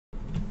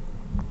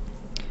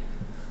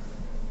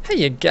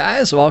Hey you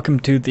guys,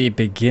 welcome to the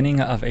beginning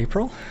of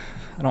April.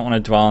 I don't want to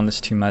dwell on this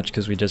too much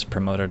because we just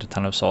promoted a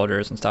ton of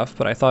soldiers and stuff,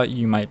 but I thought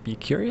you might be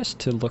curious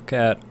to look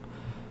at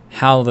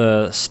how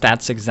the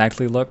stats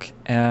exactly look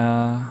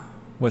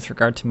with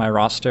regard to my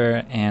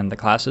roster and the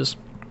classes.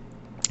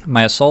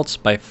 My assaults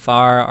by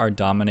far are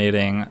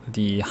dominating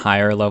the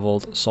higher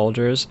leveled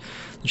soldiers.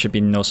 There should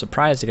be no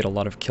surprise to get a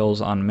lot of kills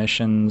on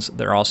missions.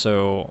 They're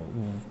also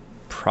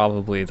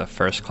probably the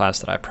first class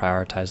that I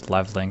prioritized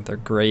leveling. They're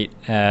great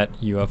at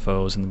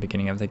UFOs in the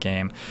beginning of the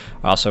game.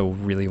 I also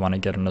really want to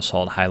get an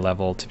assault high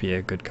level to be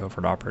a good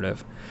covert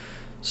operative.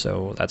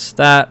 So that's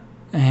that.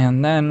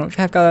 And then we've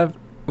got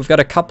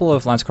a couple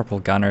of Lance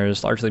Corporal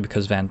Gunners, largely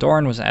because Van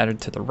Dorn was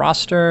added to the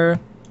roster.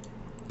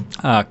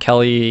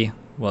 Kelly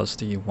was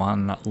the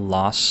one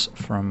loss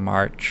from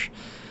March.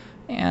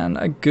 And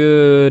a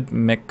good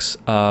mix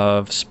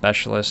of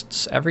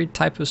specialists. Every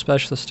type of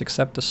specialist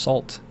except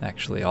assault,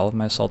 actually. All of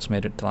my assaults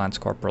made it to Lance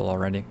Corporal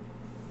already.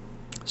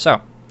 So,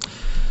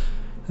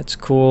 that's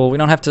cool. We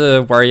don't have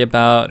to worry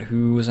about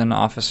who's an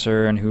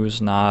officer and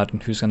who's not,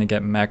 and who's going to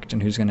get mech'd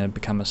and who's going to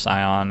become a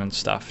scion and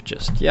stuff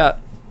just yet.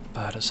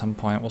 But at some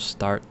point we'll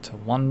start to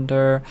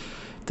wonder.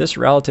 This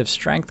relative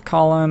strength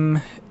column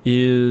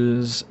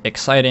is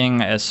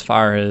exciting as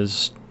far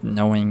as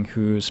knowing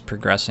who's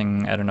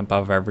progressing at an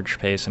above average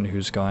pace and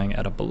who's going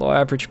at a below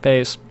average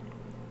pace.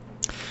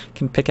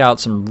 Can pick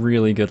out some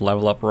really good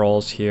level up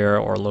roles here.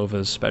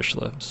 Orlova's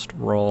specialist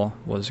role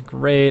was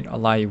great.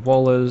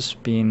 Alayuola's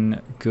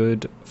been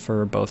good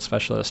for both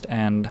specialist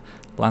and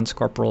Lance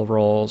Corporal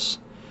roles.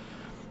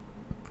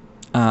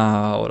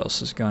 What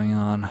else is going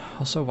on?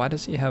 Also, why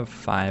does he have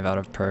 5 out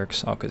of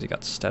perks? Oh, because he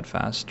got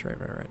steadfast.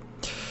 Right.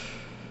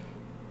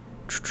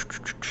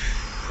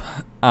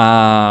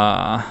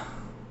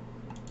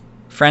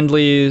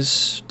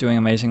 Friendly's doing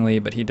amazingly,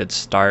 but he did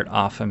start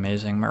off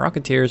amazing. My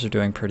Rocketeers are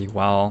doing pretty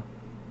well.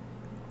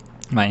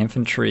 My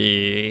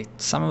infantry,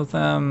 some of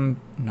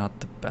them, not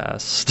the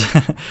best.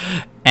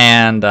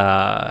 And,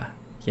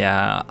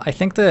 yeah, I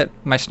think that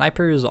my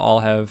snipers all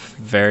have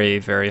very,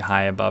 very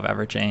high above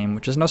average aim,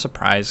 which is no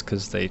surprise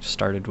because they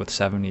started with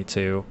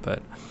 72,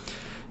 but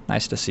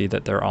nice to see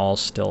that they're all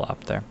still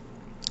up there.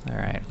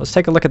 Alright, let's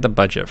take a look at the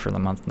budget for the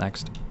month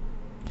next.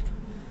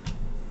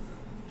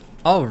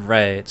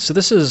 Alright, so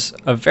this is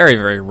a very,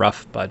 very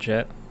rough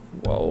budget.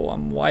 Whoa,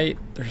 I'm white.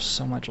 There's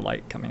so much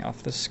light coming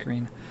off this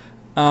screen.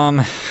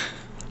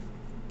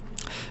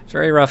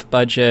 Very rough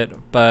budget,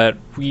 but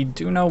we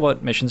do know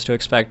what missions to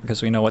expect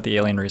because we know what the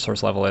alien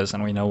resource level is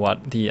and we know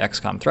what the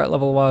XCOM threat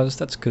level was.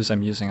 That's because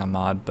I'm using a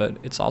mod, but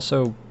it's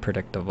also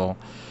predictable.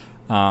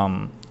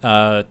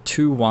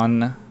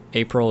 2-1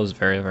 April is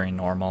very, very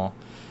normal.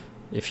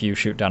 If you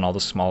shoot down all the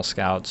small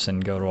scouts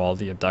and go to all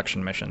the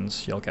abduction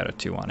missions, you'll get a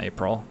 2-1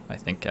 April, I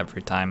think,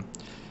 every time.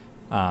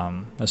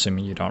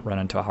 Assuming you don't run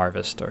into a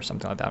harvest or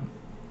something like that.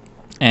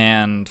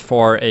 And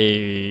for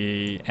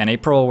an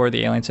April where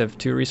the aliens have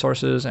 2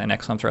 resources and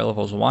XCOM threat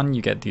level is 1,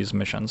 you get these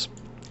missions.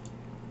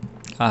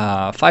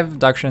 5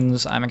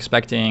 abductions, I'm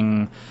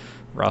expecting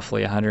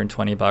roughly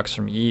 120 bucks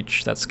from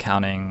each. That's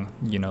counting,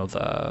 you know,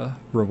 the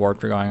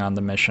reward for going on the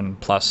mission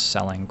plus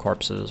selling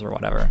corpses or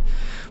whatever.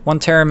 1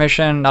 terror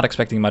mission, not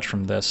expecting much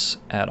from this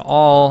at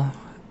all.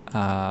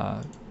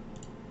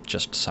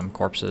 Just some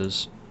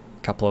corpses,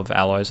 a couple of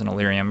alloys and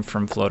Illyrium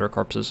from floater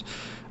corpses.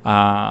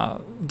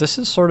 This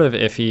is sort of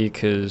iffy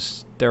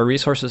because there are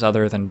resources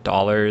other than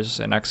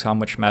dollars in XCOM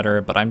which matter,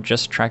 but I'm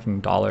just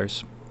tracking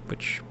dollars,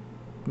 which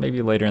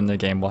maybe later in the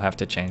game we'll have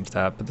to change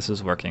that, but this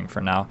is working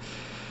for now.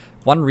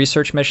 1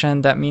 research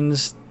mission, that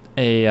means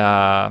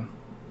a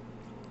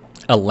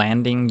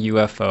landing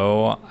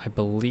UFO. I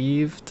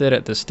believe that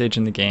at this stage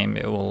in the game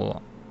it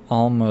will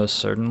almost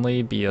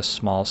certainly be a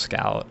small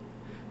scout,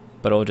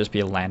 but it will just be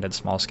a landed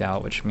small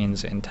scout, which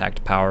means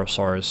intact power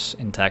source,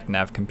 intact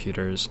nav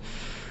computers.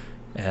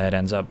 It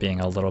ends up being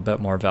a little bit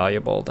more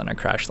valuable than a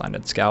crash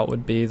landed scout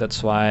would be.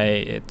 That's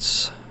why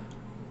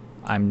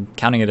I'm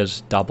counting it as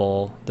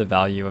double the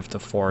value of the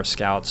 4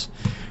 scouts.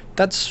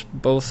 That's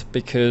both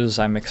because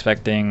I'm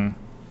expecting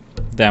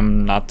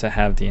them not to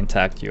have the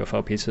intact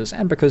UFO pieces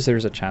and because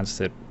there's a chance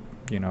that,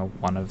 you know,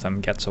 one of them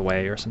gets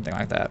away or something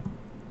like that.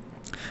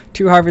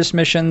 2 harvest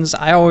missions,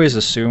 I always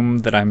assume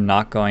that I'm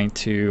not going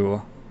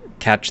to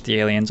catch the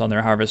aliens on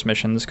their harvest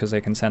missions because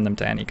they can send them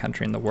to any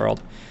country in the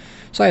world.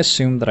 So I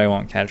assume that I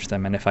won't catch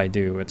them, and if I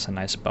do, it's a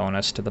nice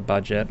bonus to the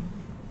budget.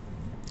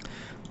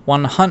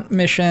 1 hunt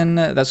mission,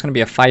 that's going to be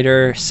a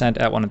fighter sent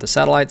at one of the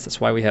satellites. That's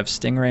why we have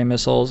Stingray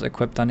missiles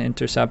equipped on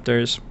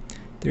interceptors.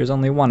 There's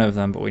only 1 of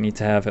them, but we need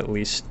to have at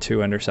least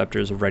 2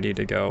 interceptors ready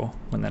to go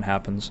when that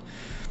happens.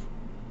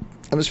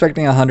 I'm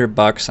expecting 100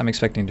 bucks. I'm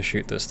expecting to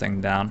shoot this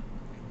thing down.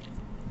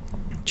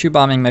 2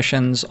 bombing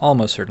missions,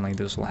 almost certainly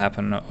this will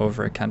happen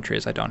over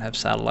countries I don't have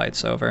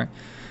satellites over.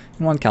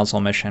 And 1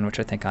 council mission, which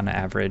I think on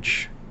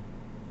average,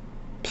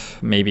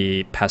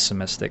 maybe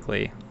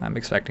pessimistically, I'm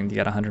expecting to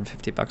get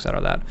 150 bucks out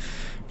of that,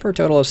 for a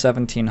total of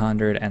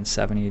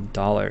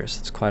 $1,770.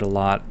 That's quite a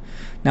lot.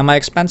 Now my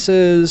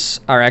expenses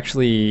are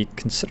actually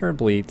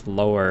considerably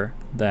lower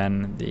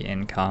than the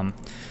income.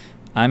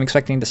 I'm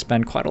expecting to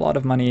spend quite a lot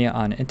of money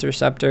on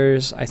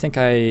interceptors. I think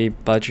I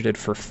budgeted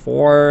for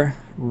 4.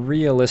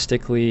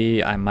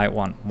 Realistically, I might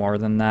want more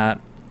than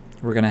that.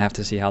 We're gonna have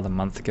to see how the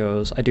month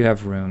goes. I do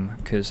have room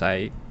because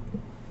I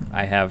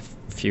have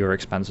fewer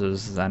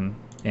expenses than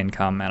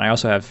income, and I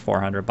also have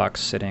 400 bucks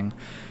sitting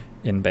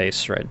in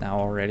base right now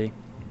already.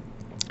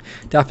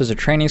 The officer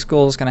training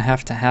school is going to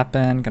have to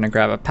happen. Going to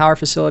grab a power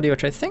facility,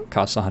 which I think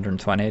costs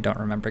 120. I don't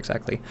remember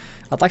exactly.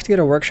 I'd like to get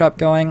a workshop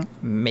going.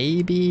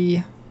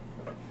 Maybe...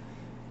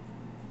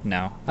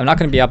 No. I'm not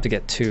going to be able to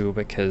get 2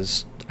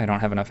 because I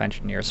don't have enough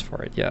engineers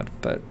for it yet,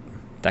 but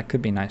that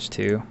could be nice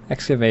too.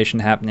 Excavation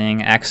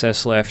happening.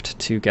 Access lift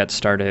to get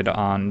started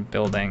on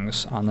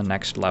buildings on the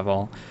next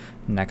level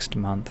next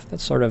month.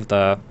 That's sort of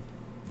the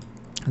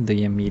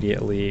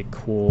immediately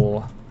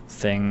cool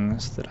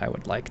things that I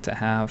would like to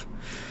have.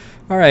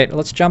 Alright,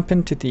 let's jump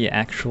into the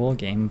actual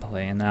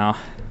gameplay now.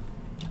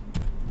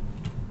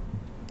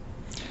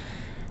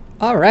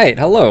 Alright,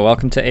 hello,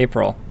 welcome to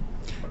April.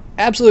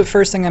 Absolute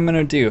first thing I'm going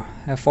to do,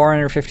 I have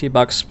 450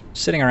 bucks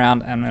sitting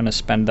around, and I'm going to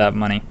spend that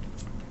money.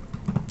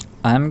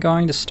 I'm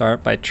going to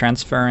start by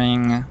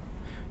transferring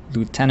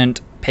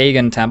Lieutenant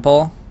Pagan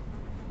Temple.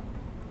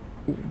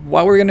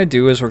 What we're going to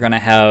do is we're going to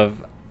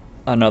have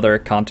another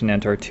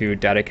continent or 2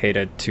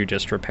 dedicated to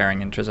just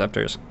repairing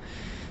interceptors.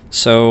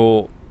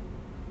 So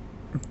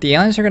the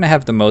aliens are going to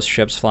have the most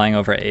ships flying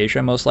over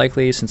Asia, most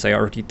likely, since they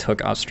already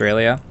took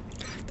Australia.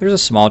 There's a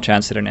small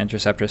chance that an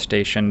interceptor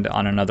stationed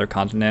on another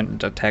continent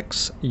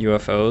detects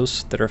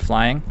UFOs that are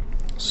flying.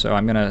 So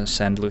I'm going to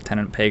send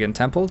Lieutenant Pagan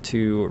Temple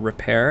to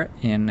repair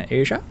in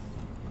Asia.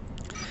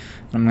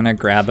 I'm going to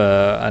grab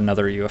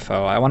another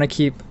UFO. I want to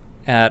keep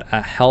at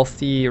a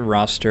healthy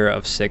roster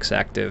of 6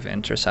 active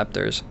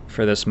interceptors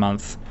for this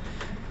month.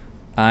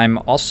 I'm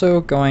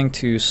also going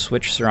to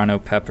switch Serrano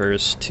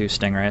Peppers to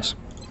Stingrays.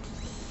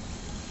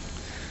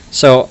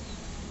 So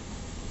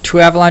 2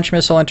 avalanche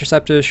missile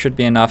interceptors should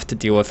be enough to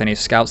deal with any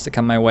scouts that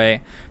come my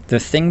way. The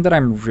thing that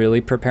I'm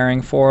really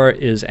preparing for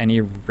is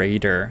any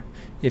raider.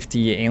 If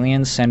the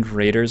aliens send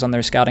raiders on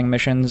their scouting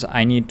missions,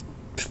 I need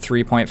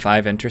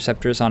 3.5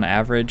 interceptors on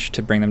average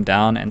to bring them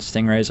down, and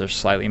Stingrays are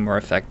slightly more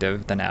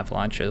effective than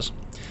avalanches.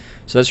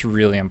 So that's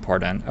really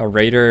important. A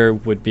raider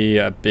would be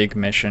a big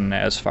mission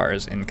as far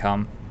as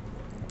income.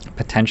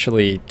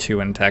 Potentially 2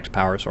 intact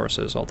power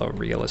sources, although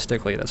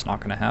realistically that's not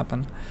going to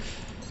happen.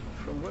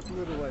 From what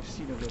little I've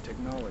seen of their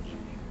technology,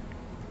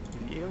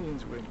 if the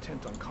aliens were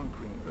intent on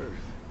conquering Earth,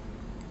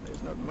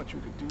 there's not much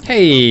we could do.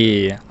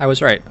 Hey, I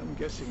was right. I'm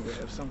guessing they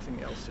have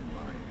something else in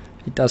mind.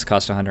 It does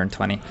cost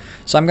 120.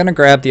 So I'm going to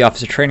grab the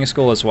officer training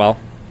school as well.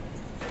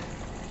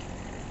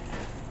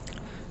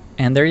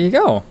 And there you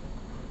go.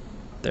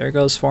 There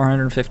goes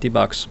 450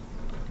 bucks.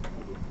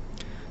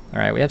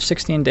 Alright, we have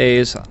 16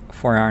 days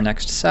for our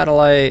next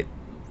satellite.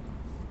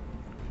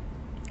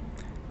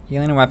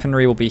 Alien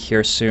weaponry will be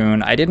here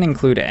soon. I didn't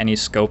include any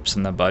scopes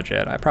in the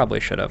budget. I probably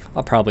should have.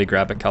 I'll probably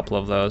grab a couple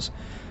of those.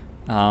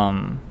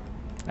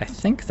 I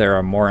think there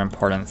are more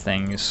important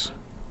things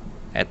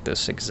at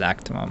this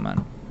exact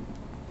moment.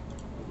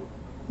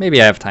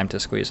 Maybe I have time to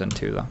squeeze in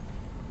 2 though.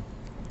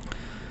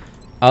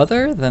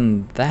 Other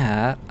than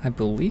that, I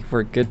believe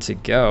we're good to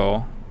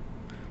go.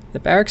 The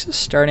barracks is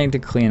starting to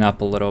clean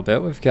up a little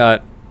bit. We've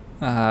got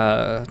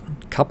a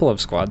couple of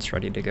squads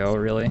ready to go,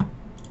 really.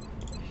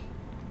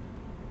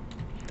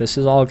 This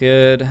is all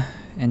good.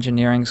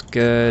 Engineering's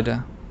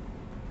good.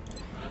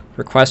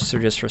 Requests are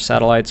just for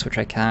satellites, which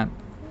I can't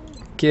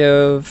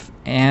give.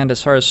 And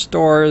as far as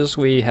stores,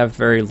 we have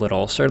very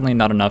little. Certainly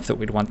not enough that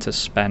we'd want to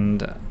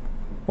spend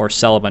or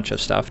sell a bunch of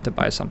stuff to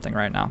buy something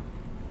right now.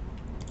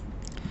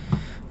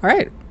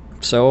 Alright,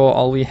 so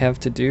all we have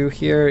to do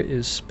here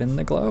is spin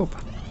the globe.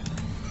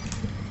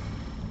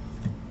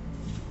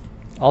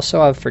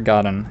 Also, I've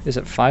forgotten. Is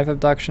it 5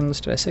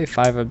 abductions? Did I say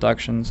 5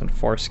 abductions and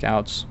 4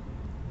 scouts?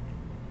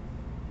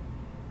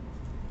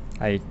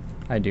 I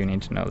do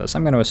need to know this.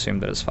 I'm going to assume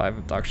that it's 5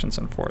 abductions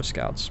and 4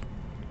 scouts.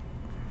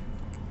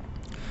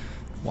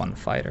 1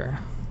 fighter.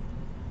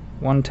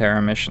 1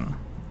 terror mission.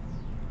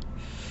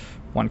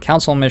 1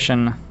 council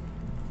mission.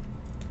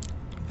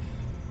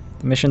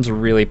 The missions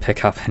really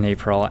pick up in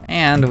April,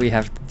 and we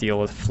have to deal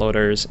with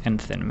floaters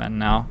and thin men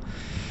now.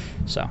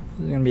 So,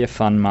 it's going to be a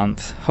fun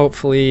month.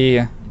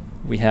 Hopefully,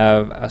 we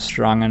have a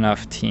strong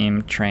enough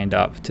team trained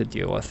up to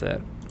deal with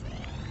it.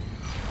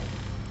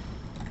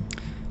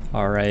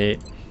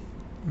 Alright.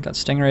 Got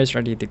Stingrays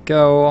ready to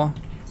go.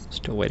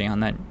 Still waiting on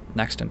that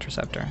next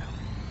interceptor.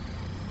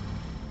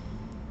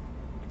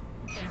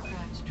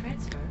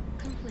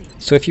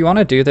 So if you want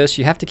to do this,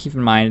 you have to keep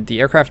in mind the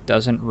aircraft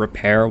doesn't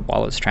repair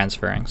while it's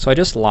transferring. So I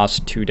just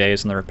lost 2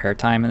 days in the repair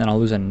time, and then I'll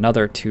lose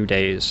another 2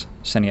 days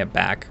sending it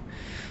back.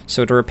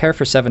 So to repair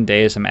for 7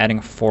 days, I'm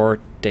adding 4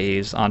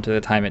 days onto the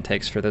time it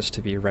takes for this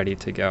to be ready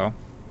to go.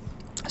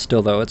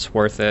 Still though, it's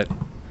worth it.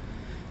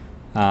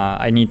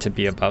 I need to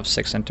be above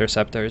 6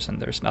 interceptors,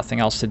 and there's nothing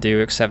else to do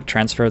except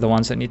transfer the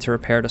ones that need to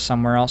repair to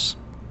somewhere else.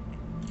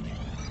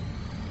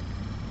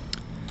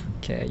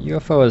 Okay,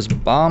 UFO has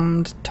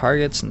bombed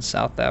targets in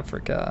South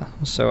Africa.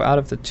 So out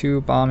of the 2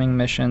 bombing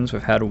missions,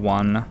 we've had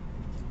 1.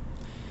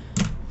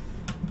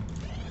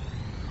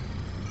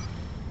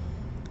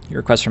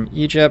 Request from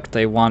Egypt,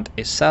 they want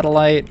a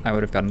satellite. I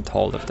would have gotten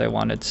told if they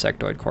wanted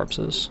sectoid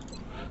corpses.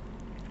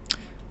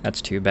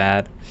 That's too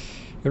bad.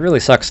 It really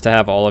sucks to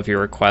have all of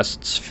your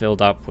requests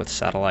filled up with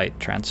satellite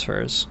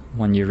transfers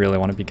when you really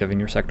want to be giving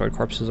your sectoid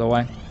corpses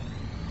away.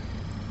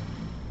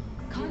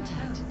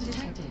 Contact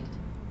detected.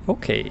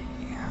 Okay.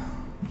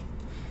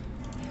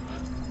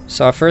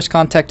 So our first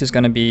contact is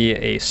going to be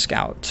a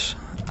scout.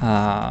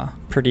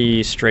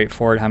 Pretty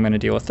straightforward how I'm going to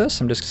deal with this.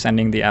 I'm just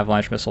sending the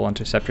avalanche missile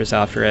interceptors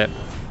after it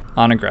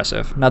on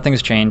aggressive.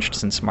 Nothing's changed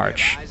since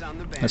March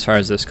as far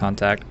as this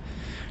contact.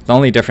 The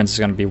only difference is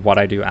going to be what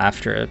I do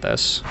after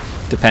this,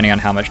 depending on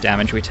how much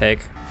damage we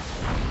take.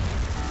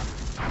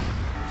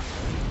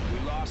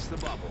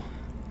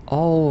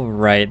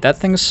 Alright, that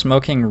thing's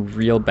smoking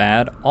real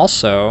bad.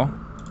 Also,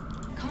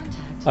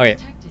 okay,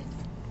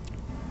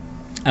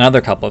 another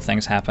couple of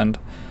things happened.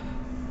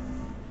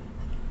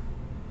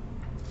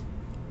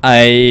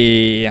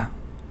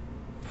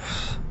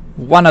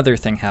 One other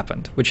thing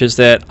happened, which is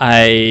that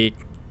I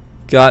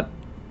got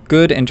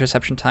good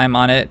interception time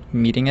on it,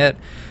 meeting it,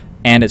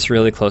 and it's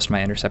really close to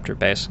my interceptor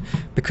base.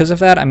 Because of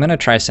that, I'm going to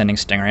try sending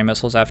Stingray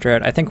missiles after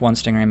it. I think one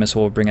Stingray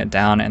missile will bring it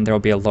down, and there will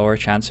be a lower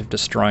chance of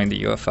destroying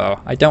the UFO.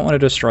 I don't want to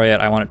destroy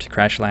it, I want it to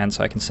crash land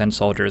so I can send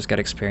soldiers, get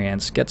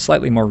experience, get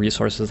slightly more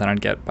resources than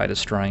I'd get by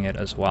destroying it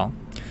as well.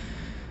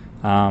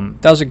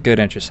 That was a good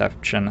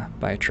interception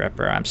by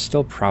Tripper. I'm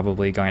still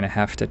probably going to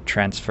have to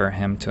transfer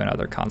him to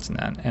another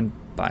continent and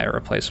buy a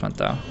replacement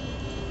though.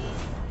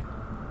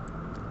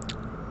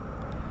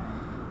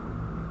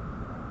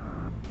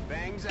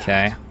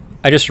 Okay.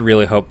 I just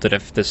really hope that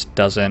if this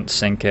doesn't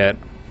sink it...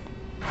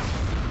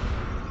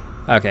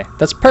 Okay,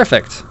 that's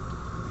perfect!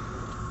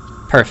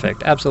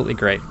 Perfect, absolutely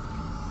great.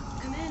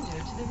 Commander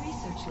to the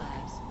research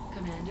labs.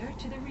 Commander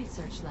to the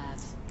research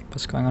labs.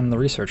 What's going on in the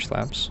research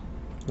labs?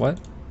 What?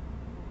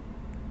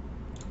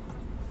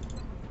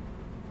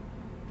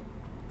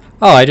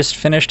 Oh, I just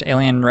finished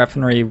alien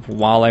weaponry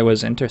while I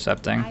was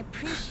intercepting. I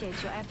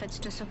appreciate your efforts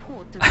to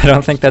support the I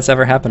don't think that's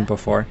ever happened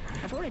before.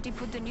 I've already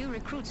put the new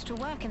recruits to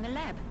work in the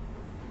lab.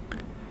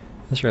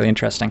 That's really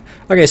interesting.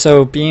 Okay,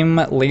 so beam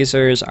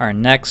lasers are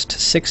next.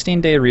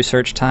 16-day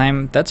research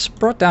time. That's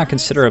brought down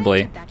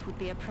considerably. That would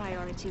be a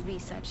priority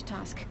research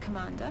task,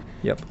 Commander.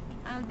 Yep.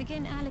 I'll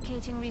begin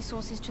allocating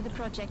resources to the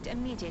project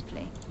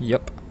immediately.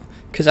 Yep.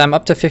 Because I'm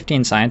up to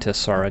 15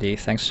 scientists already,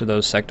 thanks to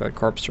those sectoid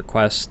corps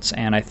requests,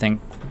 and I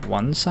think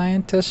 1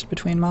 scientist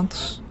between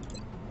months?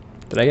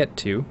 Did I get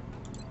 2?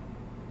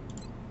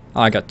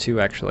 Oh, I got 2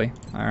 actually.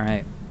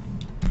 Alright.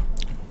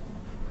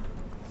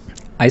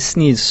 I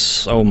sneeze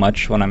so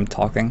much when I'm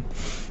talking.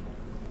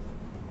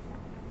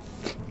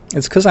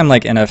 It's because I'm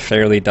like in a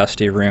fairly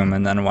dusty room,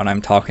 and then when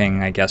I'm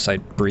talking, I guess I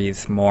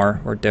breathe more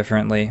or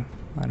differently.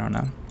 I don't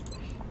know.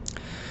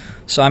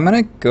 So I'm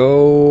gonna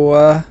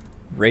go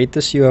raid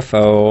this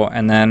UFO,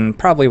 and then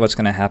probably what's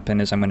gonna happen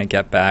is I'm gonna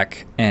get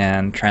back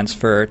and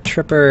transfer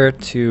Tripper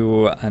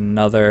to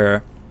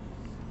another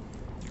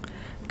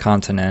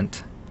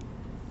continent.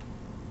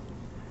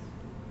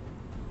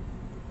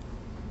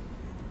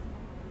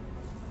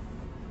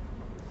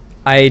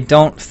 I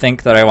don't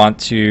think that I want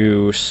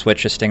to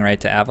switch a Stingray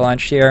to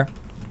Avalanche here,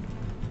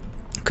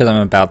 because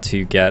I'm about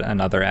to get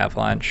another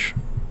Avalanche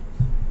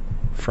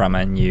from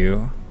a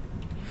new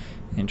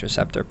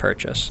interceptor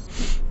purchase.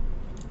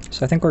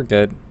 So I think we're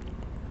good.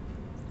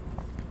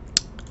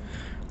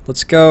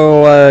 Let's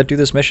go do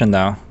this mission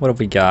though. What have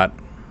we got?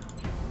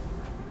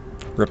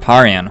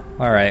 Riparian.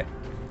 Alright.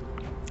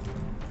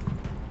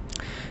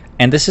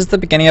 And this is the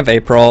beginning of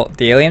April.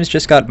 The aliens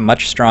just got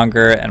much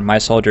stronger, and my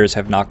soldiers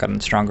have not gotten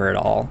stronger at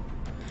all.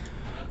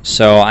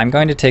 So I'm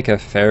going to take a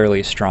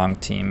fairly strong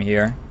team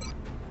here.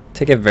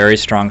 Take a very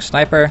strong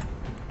sniper.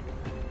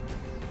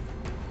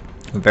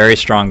 A very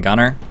strong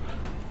gunner.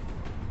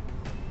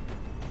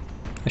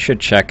 I should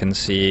check and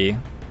see.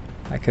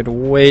 I could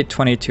wait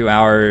 22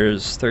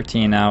 hours,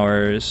 13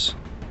 hours,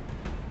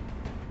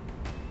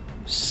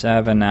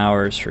 7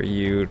 hours for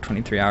you,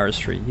 23 hours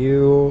for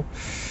you.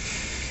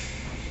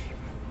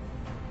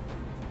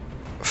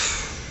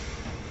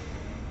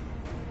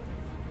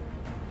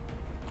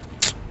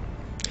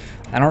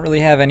 I don't really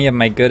have any of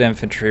my good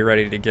infantry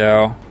ready to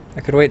go. I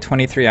could wait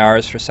 23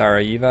 hours for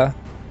Sarajevo.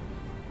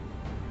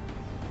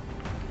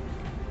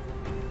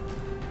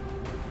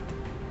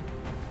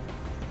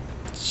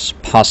 It's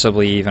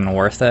possibly even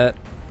worth it.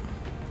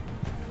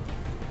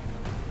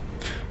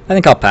 I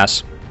think I'll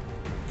pass.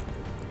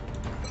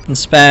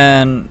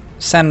 And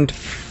send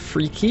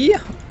Freaky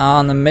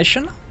on the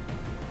mission.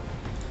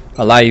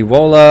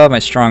 Alayuwola, my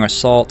strong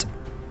assault.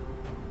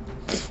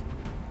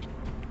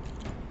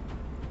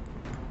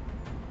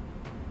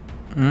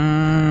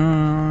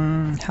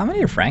 How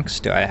many ranks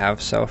do I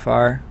have so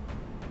far?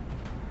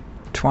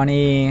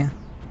 20,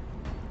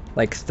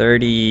 like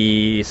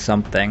 30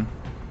 something.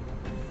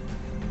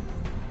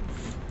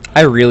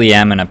 I really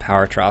am in a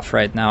power trough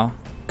right now,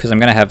 because I'm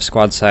gonna have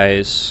squad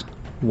size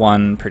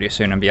 1 pretty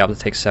soon and be able to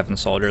take 7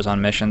 soldiers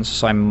on missions,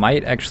 so I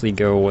might actually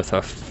go with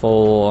a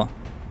full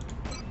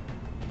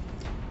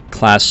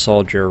class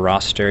soldier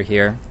roster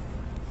here.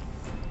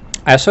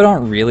 I also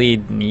don't really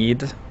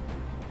need,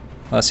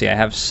 let's see, I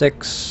have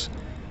 6,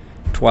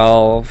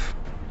 12,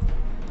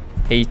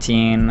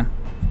 18,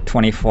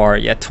 24.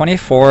 Yeah,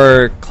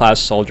 24 class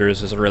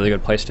soldiers is a really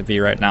good place to be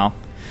right now.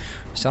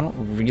 So I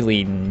don't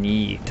really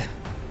need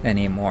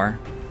any more.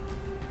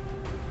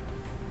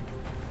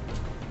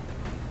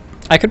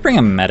 I could bring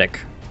a medic.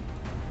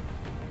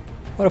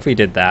 What if we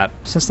did that?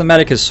 Since the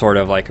medic is sort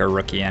of like a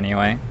rookie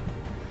anyway.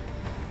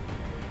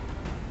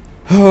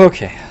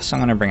 Okay, so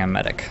I'm gonna bring a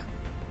medic.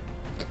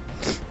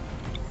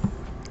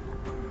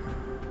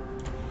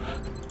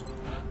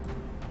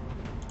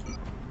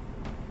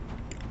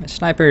 My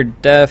sniper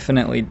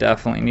definitely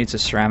needs a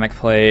ceramic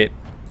plate.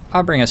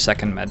 I'll bring a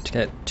second med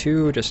kit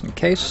too, just in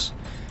case.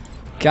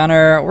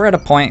 Gunner, we're at a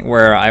point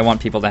where I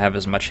want people to have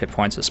as much hit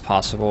points as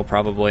possible,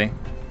 probably.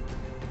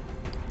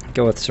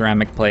 Go with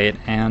ceramic plate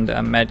and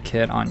a med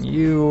kit on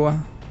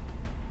you.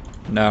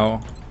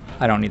 No,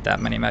 I don't need that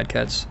many med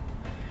kits.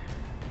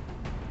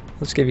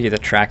 Let's give you the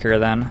tracker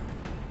then.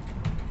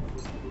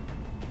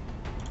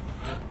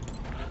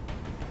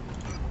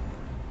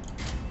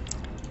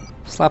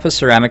 Slap a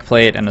ceramic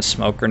plate and a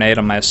smoke grenade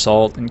on my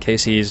assault in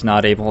case he's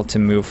not able to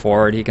move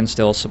forward. He can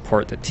still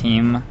support the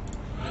team.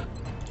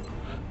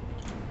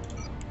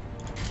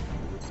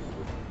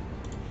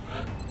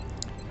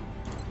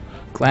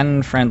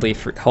 Glenn friendly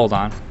hold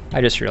on,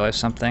 I just realized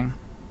something.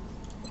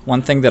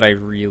 One thing that I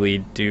really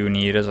do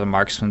need is a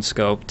marksman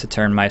scope to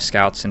turn my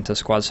scouts into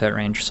squad set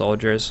range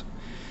soldiers.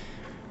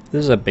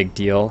 This is a big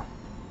deal.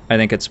 I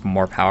think it's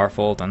more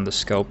powerful than the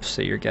scopes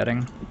that you're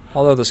getting.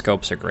 Although the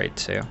scopes are great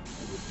too.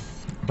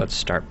 Let's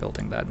start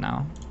building that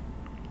now.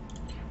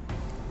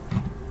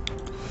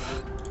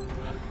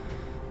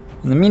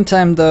 In the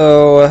meantime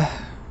though,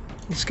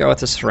 let's go with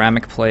the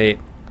ceramic plate.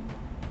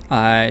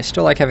 I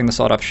still like having the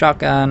sawed-off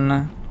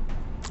shotgun.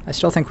 I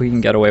still think we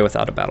can get away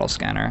without a battle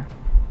scanner.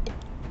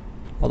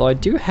 Although I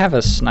do have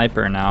a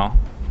sniper now.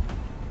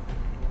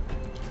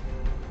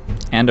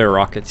 And a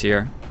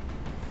rocketeer.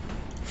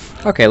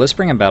 Okay, let's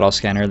bring a battle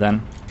scanner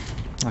then.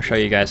 I'll show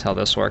you guys how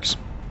this works.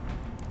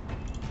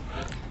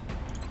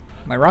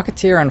 My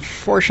rocketeer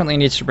unfortunately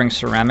needs to bring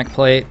ceramic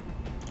plate.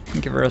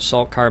 Give her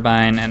assault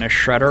carbine and a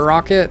shredder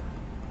rocket.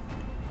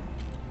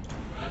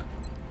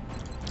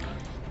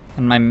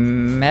 And my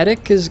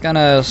medic is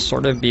gonna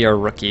sort of be a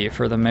rookie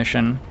for the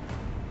mission.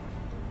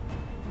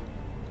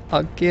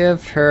 I'll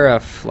give her a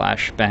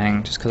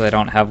flashbang just because I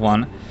don't have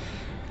one.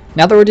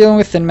 Now that we're dealing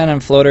with thin men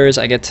and floaters,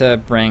 I get to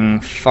bring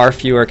far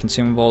fewer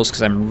consumables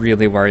because I'm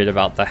really worried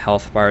about the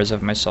health bars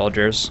of my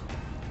soldiers.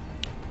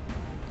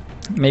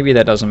 Maybe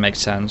that doesn't make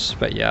sense,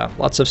 but yeah,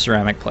 lots of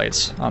ceramic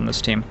plates on this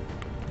team.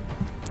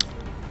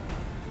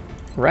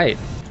 Right.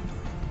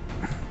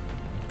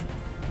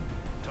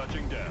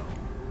 Touching down.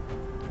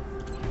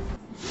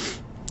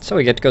 So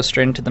we get to go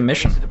straight into the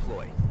mission. Ready to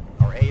deploy.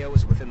 Our AO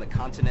is within the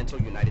continental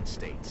United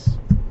States.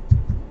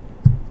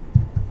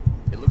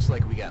 It looks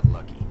like we got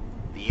lucky.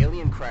 The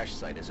alien crash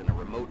site is in a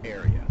remote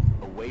area,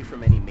 away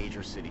from any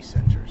major city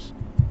centers.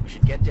 We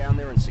should get down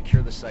there and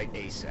secure the site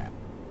ASAP.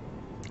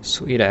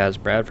 Sweet as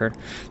Bradford.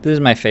 This is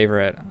my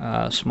favorite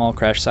small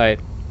crash site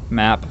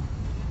map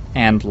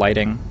and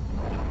lighting.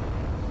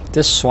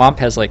 This swamp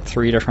has like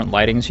 3 different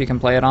lightings you can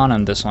play it on,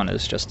 and this one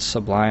is just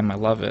sublime. I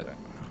love it.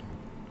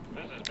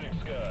 This is Big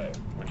Sky.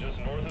 We're just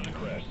north of the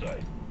crash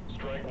site.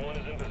 Strike 1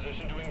 is in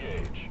position to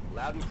engage.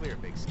 Loud and clear,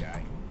 Big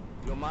Sky.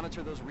 We'll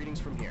monitor those readings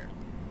from here.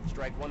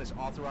 Strike 1 is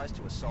authorized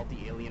to assault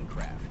the alien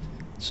craft.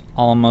 It's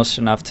almost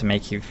enough to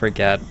make you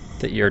forget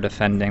that you're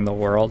defending the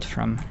world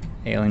from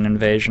alien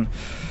invasion.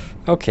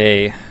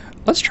 Okay,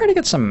 let's try to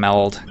get some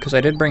meld, because I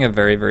did bring a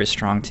very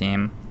strong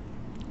team.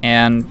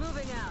 And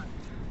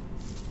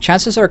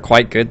chances are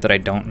quite good that I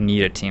don't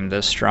need a team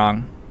this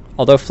strong.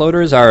 Although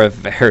floaters are a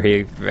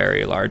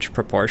very large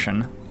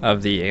proportion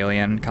of the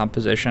alien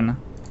composition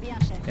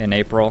in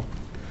April.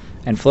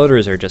 And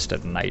floaters are just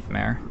a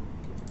nightmare.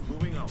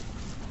 Moving out.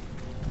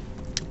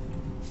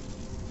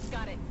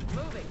 Got it.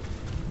 Moving.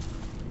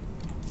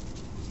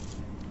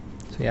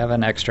 So we have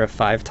an extra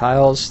 5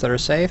 tiles that are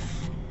safe.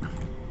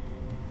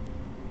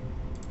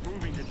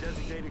 Moving to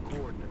designated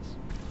coordinates.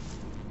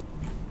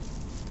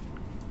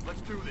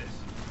 Let's do this.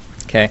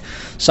 Okay,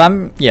 so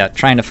I'm,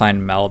 trying to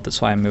find meld.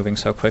 That's why I'm moving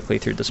so quickly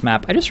through this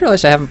map. I just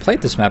realized I haven't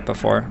played this map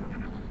before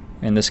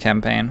in this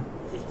campaign.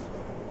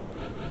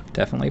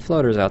 Definitely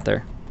floaters out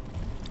there.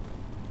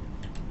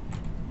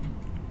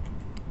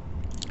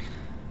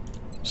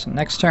 So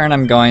next turn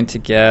I'm going to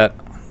get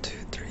 1, 2,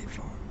 3,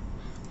 4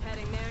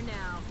 Heading there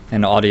now.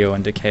 an audio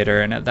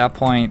indicator, and at that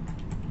point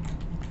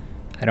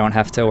I don't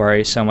have to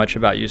worry so much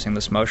about using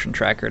this motion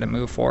tracker to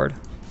move forward.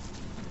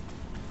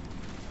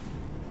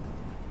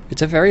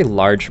 It's a very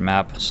large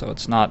map, so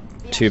it's not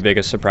too big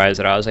a surprise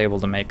that I was able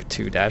to make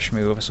 2 dash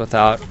moves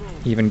without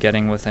even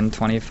getting within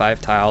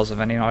 25 tiles of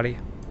anybody.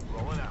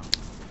 Rolling out.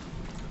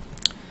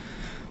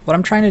 What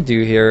I'm trying to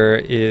do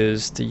here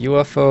is the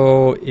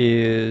UFO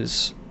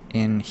is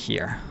in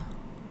here.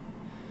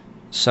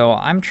 So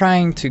I'm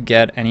trying to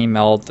get any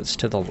meld that's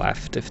to the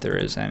left, if there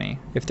is any.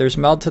 If there's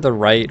meld to the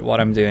right, what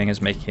I'm doing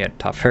is making it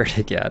tougher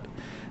to get.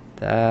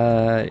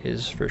 That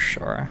is for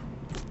sure.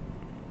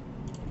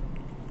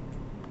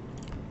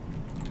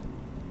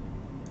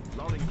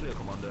 Loud and clear,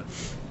 Commander.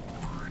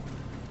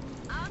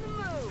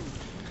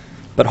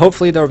 But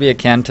hopefully there will be a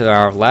can to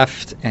our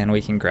left and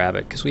we can grab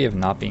it, because we have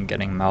not been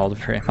getting meld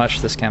very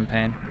much this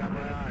campaign.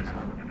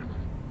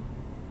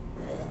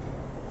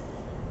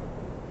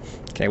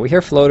 Okay, we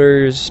hear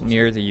floaters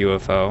near the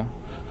UFO.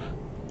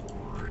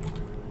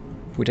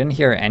 We didn't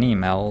hear any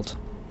meld.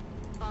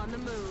 On the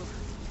move.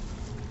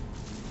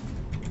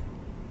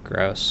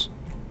 Gross.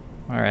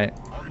 Alright.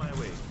 On my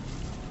way.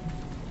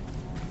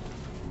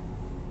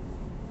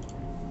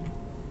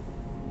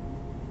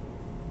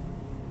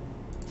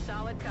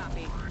 Solid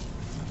copy.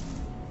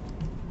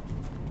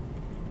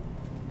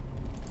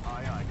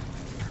 Aye, aye,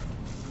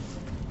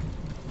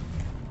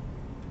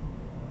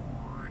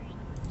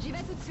 J'y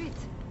vais tout de suite.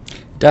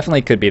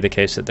 Definitely could be the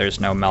case that there's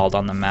no meld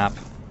on the map.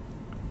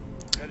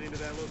 Commander. Heading to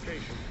that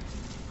location.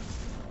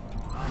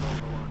 I'm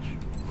Overwatch.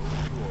 Moving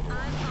to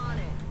Overwatch. I'm on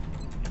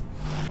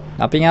it.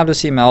 Not being able to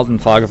see meld in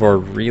Fog of War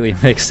really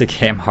makes the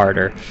game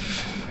harder.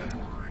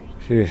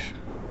 Phew.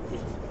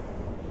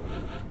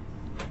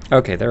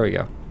 Okay, there we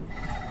go.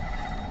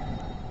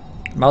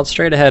 Meld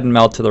straight ahead and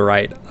meld to the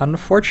right,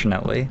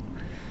 unfortunately.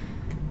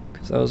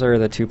 Because those are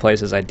the two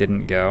places I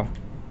didn't go.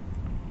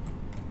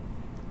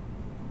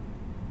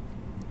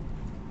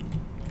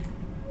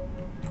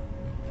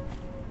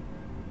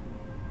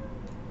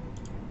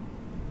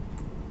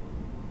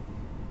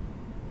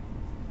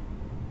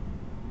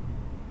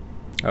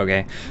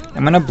 Okay,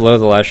 I'm gonna blow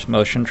the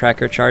motion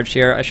tracker charge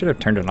here. I should have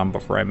turned it on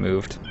before I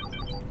moved.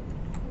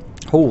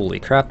 Holy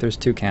crap, there's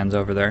two cans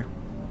over there.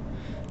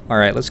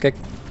 Alright, let's get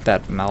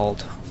that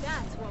meld.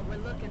 That's what we're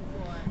looking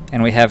for.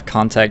 And we have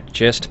contact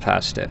just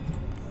past it.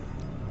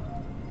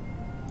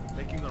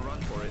 Making a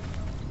run for it.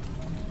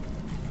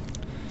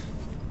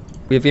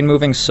 We've been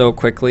moving so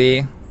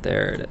quickly.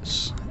 There it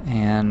is.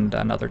 And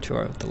another two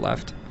are at the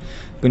left.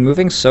 We've been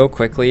moving so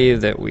quickly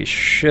that we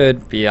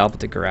should be able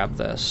to grab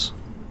this.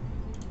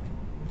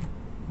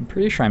 I'm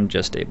pretty sure I'm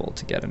just able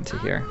to get into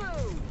here.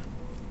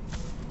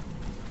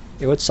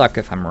 It would suck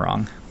if I'm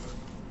wrong.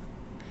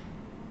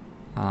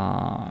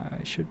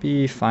 I should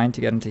be fine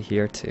to get into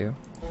here too.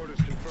 Orders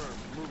confirmed.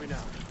 Moving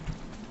out.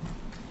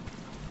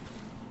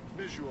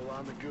 Visual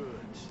on the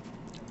goods.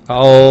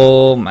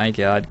 Oh my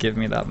god, give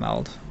me that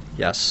meld.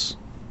 Yes.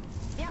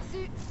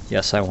 Merci.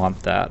 Yes, I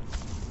want that.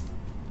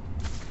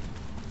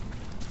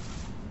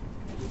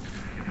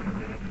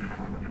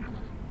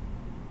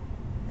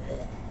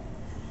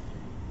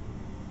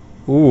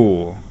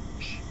 Ooh.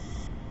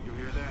 You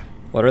hear that?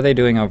 What are they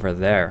doing over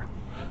there?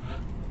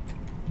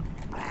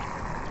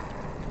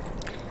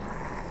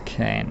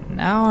 Okay,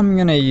 now I'm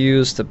gonna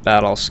use the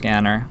battle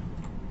scanner.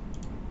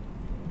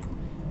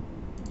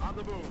 On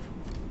the move.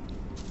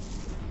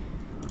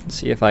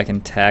 See if I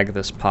can tag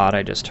this pod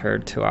I just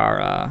heard to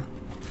our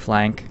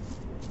flank.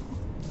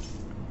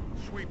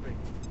 Sweeping.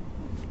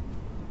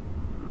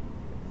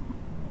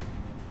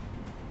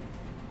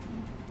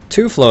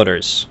 Two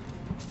floaters.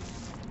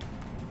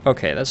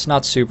 Okay, that's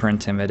not super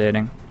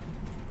intimidating.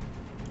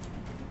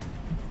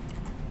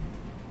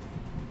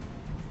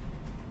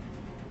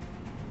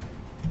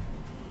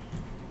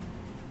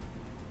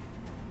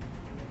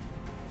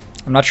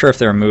 I'm not sure if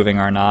they're moving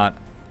or not.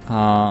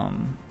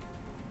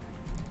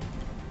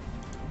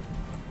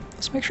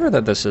 Let's make sure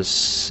that this is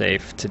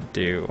safe to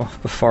do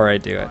before I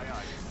do it.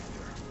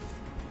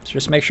 Let's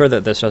just make sure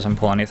that this doesn't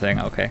pull anything.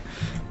 Okay,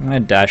 I'm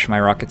gonna dash my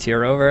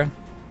Rocketeer over.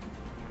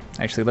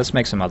 Actually, let's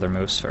make some other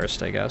moves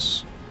first, I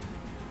guess.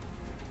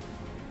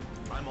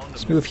 I'm on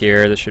the Let's move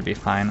here, this should be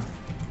fine.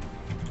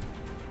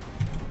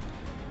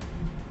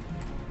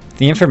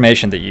 The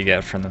information that you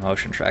get from the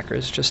motion tracker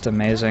is just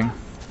amazing.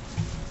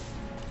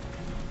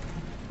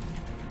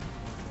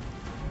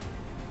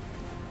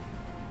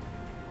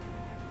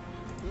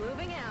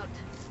 Moving out.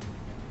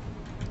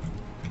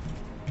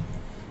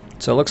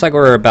 So it looks like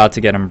we're about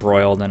to get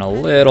embroiled in a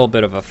little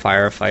bit of a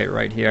firefight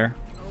right here.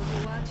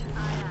 Overwatch.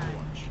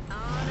 Aye,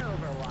 aye. On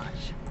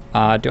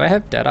Overwatch. Do I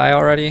have Deadeye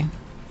already?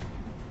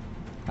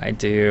 I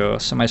do.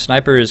 So my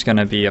sniper is going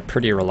to be a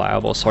pretty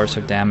reliable source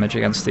of damage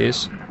against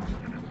these. Enemy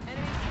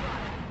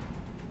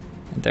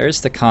spotted.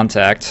 There's the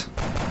contact.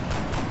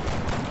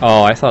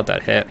 Oh, I thought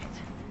that hit.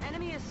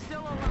 Enemy is still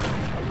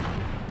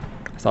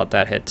alive. I thought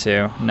that hit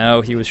too.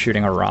 No, he was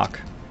shooting a rock.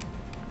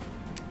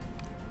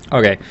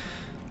 Okay.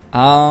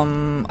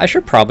 I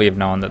should probably have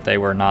known that they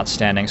were not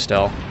standing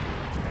still.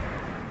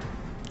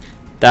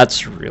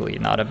 That's really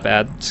not a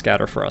bad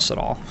scatter for us at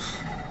all.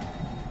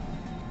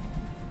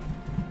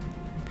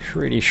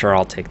 Pretty sure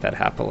I'll take that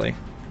happily.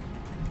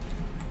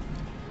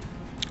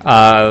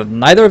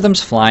 Neither of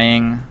them's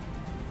flying.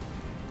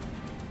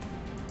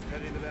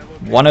 heading to that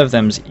location. One of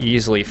them's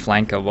easily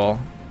flankable.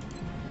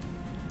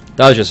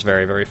 That was just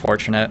very, very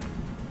fortunate.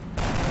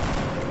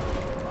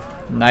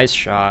 Nice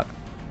shot.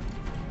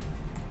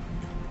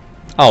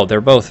 Oh,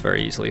 they're both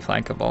very easily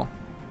flankable.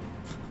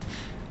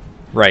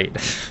 Right.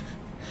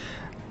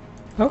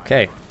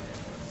 Okay.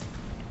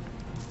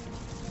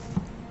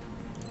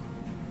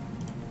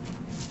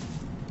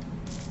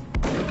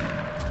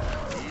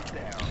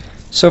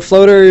 So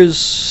floaters,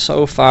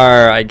 so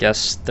far, I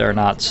guess they're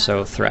not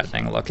so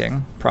threatening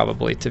looking,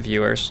 probably to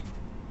viewers.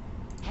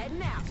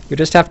 You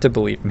just have to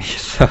believe me,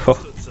 so...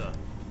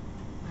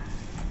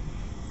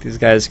 These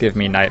guys give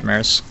me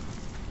nightmares.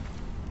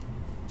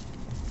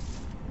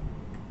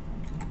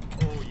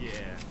 Oh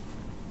yeah.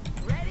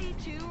 Ready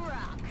to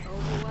rock.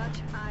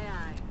 Overwatch, aye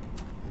aye.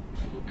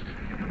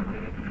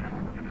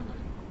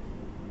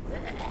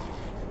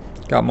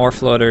 Got more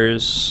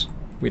floaters.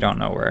 We don't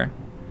know where.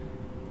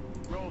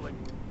 Rolling.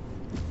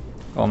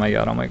 Oh my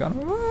god, oh my god.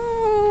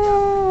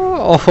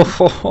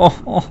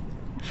 Oh,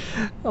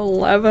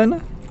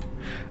 11.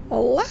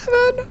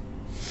 11?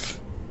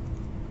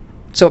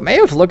 So it may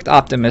have looked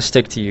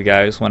optimistic to you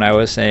guys when I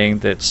was saying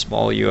that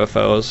small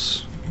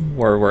UFOs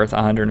were worth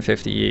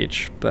 150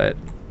 each, but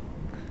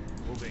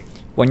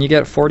when you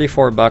get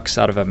 44 bucks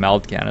out of a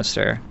meld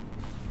canister,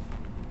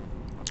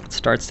 it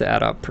starts to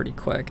add up pretty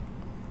quick.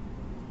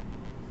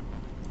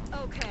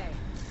 Okay.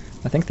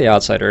 I think the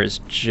outsider is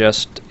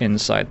just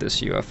inside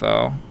this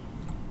UFO.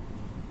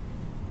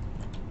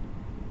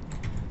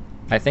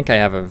 I think I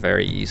have a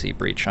very easy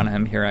breach on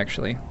him here,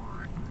 actually.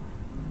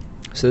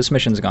 So this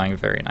mission's going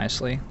very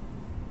nicely.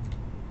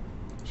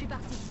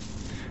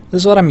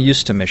 This is what I'm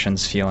used to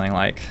missions feeling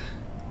like.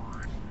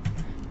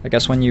 I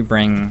guess when you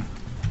bring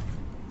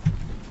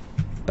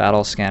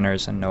battle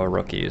scanners and no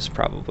rookies,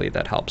 probably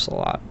that helps a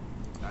lot.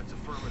 That's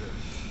affirmative.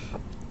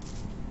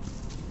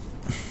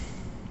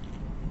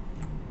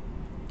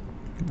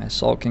 My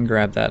Assault can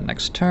grab that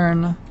next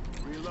turn.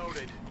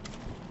 Reloaded.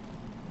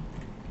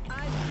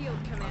 I'm field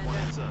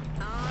commander.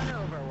 On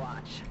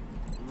Overwatch.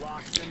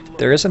 Locked and loaded.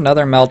 There is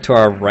another meld to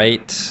our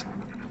right.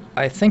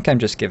 I think I'm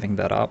just giving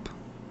that up.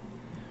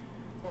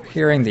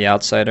 Hearing the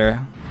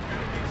outsider.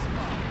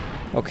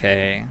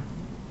 Okay.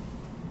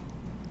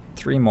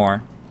 3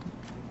 more.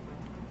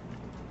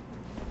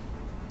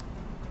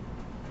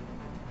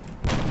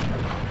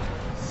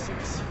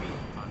 6 feet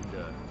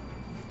under.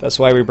 That's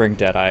why we bring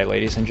Deadeye,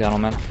 ladies and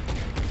gentlemen.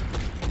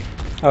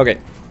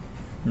 Okay.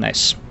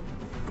 Nice.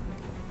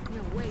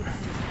 No way that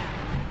just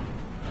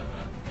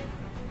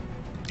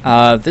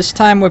happened. This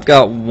time we've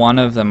got one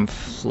of them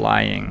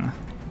flying.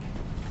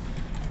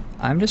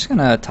 I'm just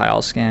gonna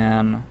tile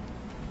scan.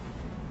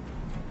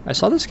 I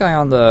saw this guy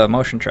on the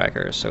motion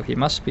tracker, so he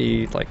must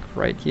be like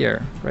right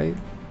here, right?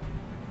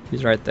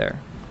 He's right there.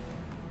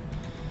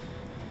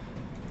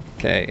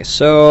 Okay,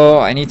 so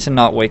I need to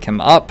not wake him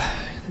up.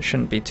 It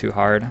shouldn't be too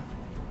hard.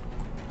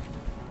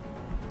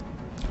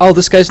 Oh,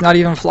 this guy's not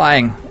even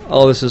flying.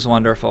 Oh, this is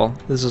wonderful.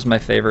 This is my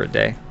favorite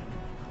day.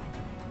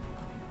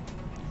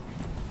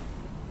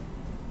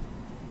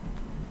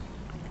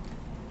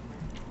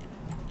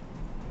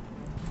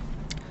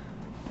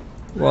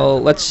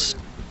 Well, let's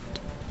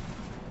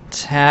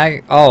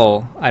tag...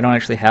 Oh, I don't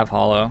actually have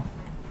holo.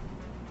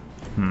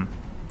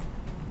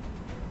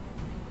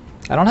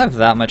 I don't have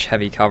that much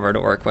heavy cover to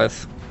work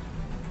with.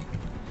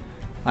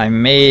 I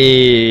may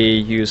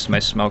use my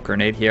smoke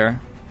grenade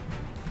here.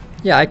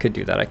 Yeah, I could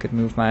do that. I could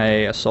move my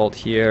assault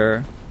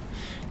here.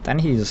 Then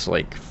he's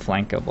like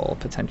flankable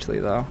potentially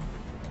though.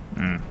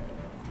 Well,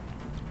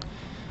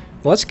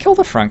 let's kill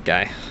the front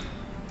guy.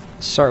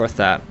 Let's start with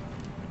that.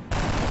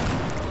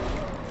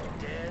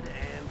 Dead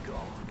and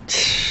gone.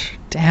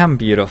 Damn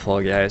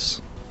beautiful,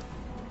 guys.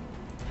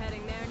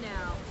 Heading there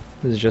now.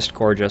 This is just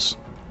gorgeous.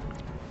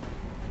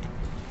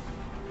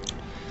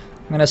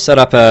 I'm gonna set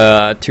up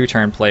a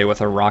 2-turn play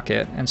with a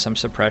rocket and some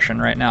suppression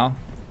right now.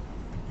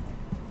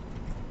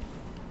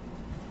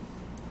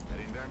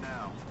 Heading there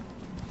now.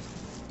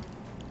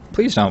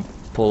 Please don't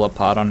pull a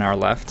pod on our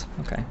left.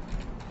 Okay.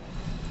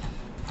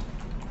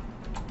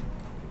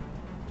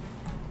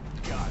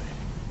 Got it.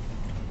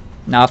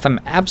 Now, if I'm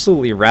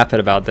absolutely rapid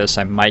about this,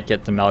 I might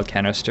get the meld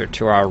canister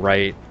to our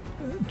right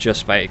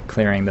just by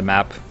clearing the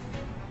map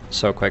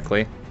so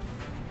quickly.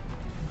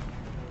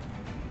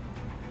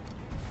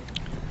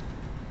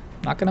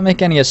 Not gonna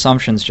make any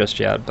assumptions just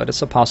yet, but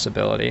it's a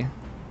possibility.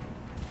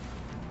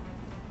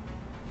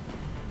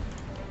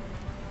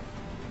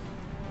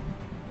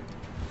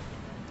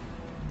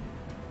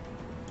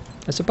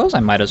 I suppose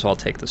I might as well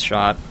take this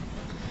shot.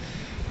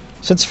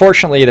 Since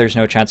fortunately there's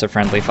no chance of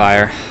friendly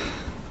fire.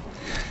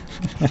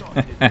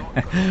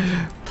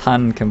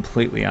 Pun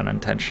completely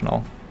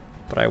unintentional.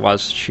 But I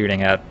was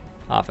shooting at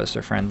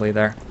officer friendly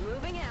there.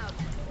 Moving out.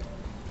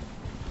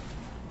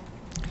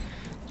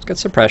 Let's get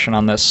suppression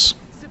on this.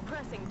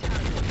 Suppressing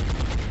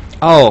target.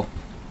 Oh!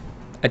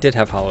 I did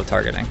have holo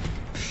targeting.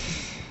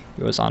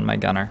 It was on my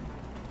gunner.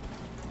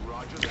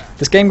 Roger that.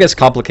 This game gets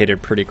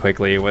complicated pretty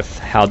quickly with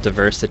how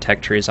diverse the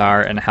tech trees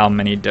are and how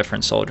many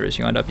different soldiers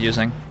you end up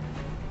using.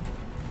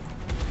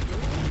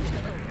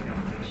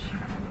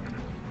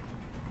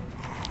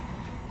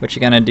 What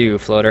you gonna do,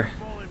 floater?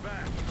 Falling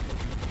back.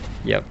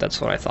 Yep,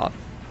 that's what I thought.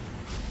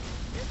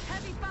 There's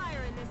heavy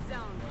fire in this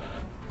zone.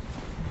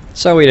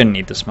 So we didn't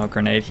need the smoke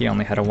grenade, he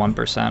only had a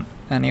 1%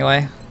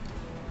 anyway.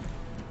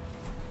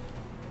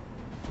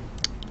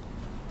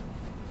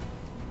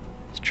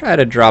 Let's try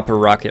to drop a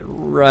rocket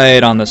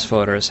right on this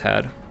floater's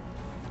head.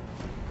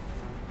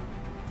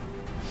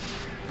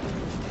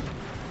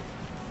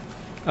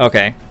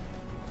 Okay.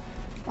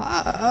 It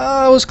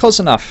was close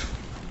enough.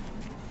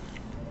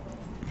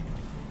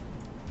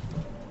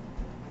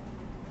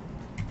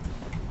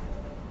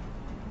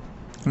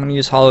 I'm gonna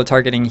use hollow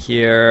targeting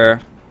here.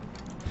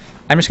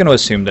 I'm just gonna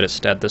assume that it's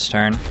dead this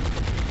turn.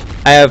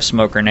 I have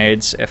smoke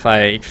grenades if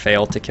I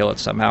fail to kill it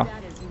somehow.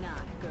 That is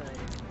not good.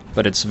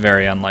 But it's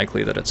very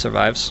unlikely that it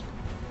survives.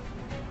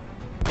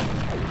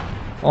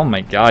 Oh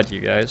my god,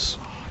 you guys.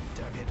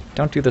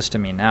 Don't do this to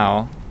me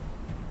now.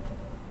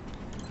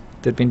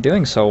 They've been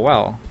doing so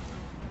well.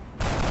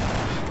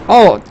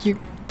 Oh, you...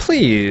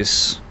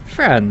 please.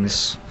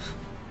 Friends.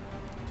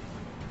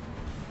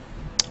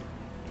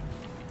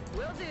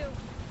 Will do.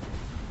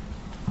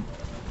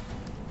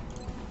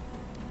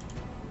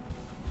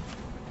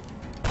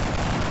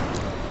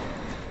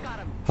 Got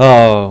him.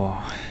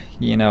 Oh,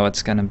 you know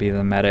it's gonna be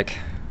the medic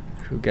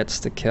who gets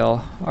the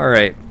kill.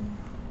 Alright.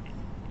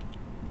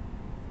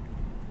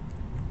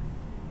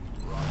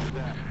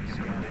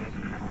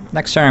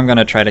 Next turn I'm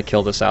gonna try to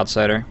kill this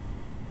outsider.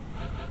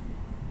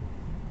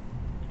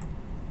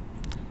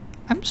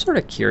 I'm sort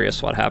of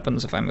curious what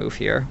happens if I move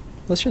here.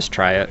 Let's just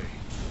try it.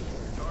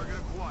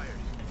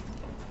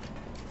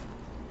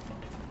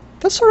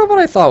 That's sort of what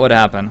I thought would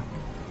happen.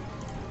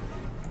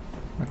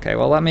 Okay,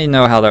 well let me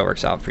know how that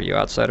works out for you,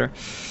 outsider.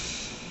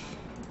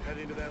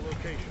 Heading to that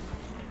location.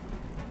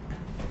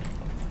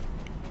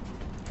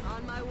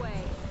 On my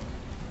way.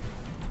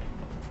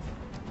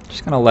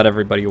 Just gonna let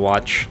everybody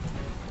watch.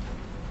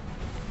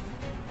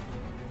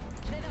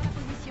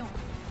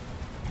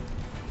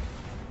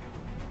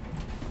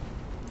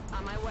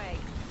 On my way.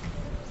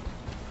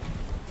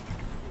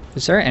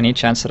 Is there any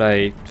chance that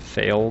I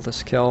fail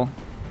this kill?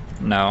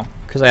 No,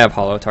 because I have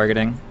hollow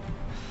targeting.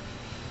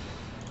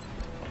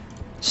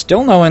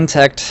 Still no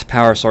intact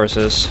power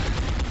sources.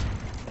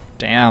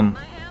 Damn.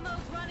 My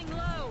ammo's running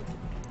low.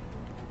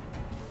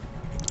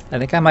 I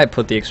think I might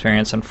put the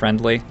experience on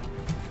friendly.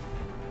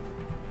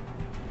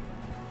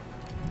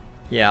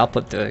 Yeah, I'll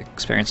put the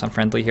experience on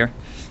friendly here.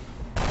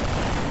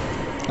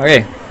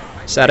 Okay,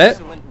 is that it?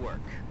 Excellent work.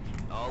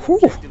 All Whew.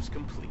 objectives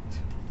complete.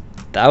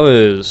 That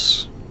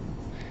was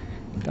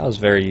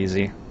very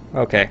easy.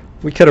 Okay,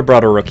 we could have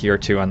brought a rookie or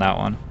two on that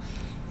one.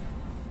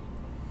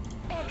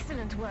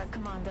 Excellent work,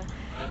 Commander.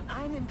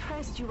 I'm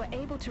impressed you were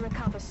able to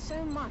recover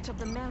so much of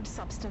the meld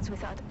substance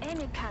without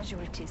any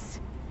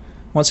casualties.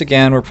 Once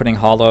again, we're putting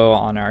hollow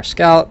on our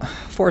scout.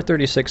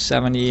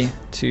 436.70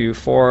 to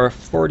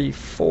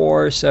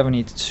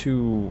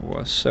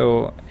 444.72.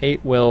 So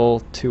 8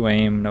 will, 2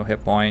 aim, no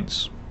hit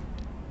points.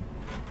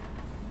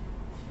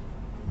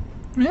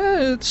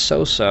 Yeah, it's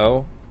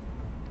so-so.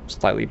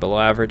 Slightly below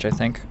average, I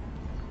think.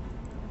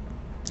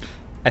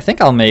 I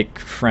think I'll make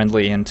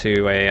friendly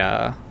into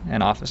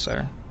an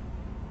officer.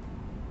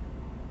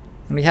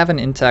 And we have an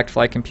intact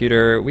flight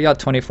computer. We got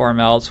 24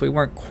 melds. We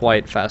weren't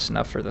quite fast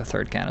enough for the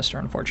third canister,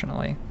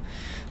 unfortunately.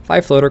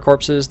 5 floater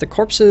corpses.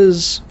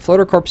 The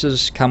floater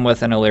corpses come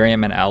with an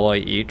Elerium and alloy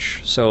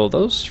each, so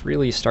those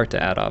really start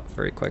to add up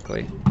very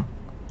quickly.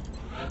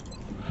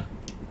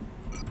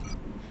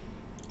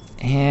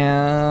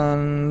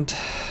 And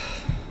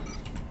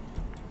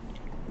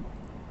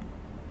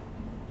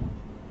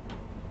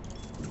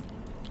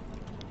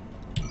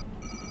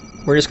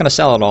we're just gonna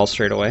sell it all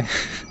straight away.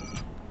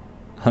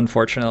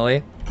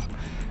 Unfortunately,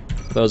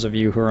 for those of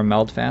you who are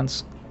Meld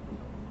fans,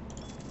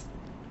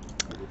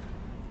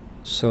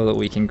 so that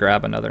we can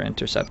grab another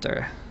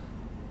interceptor.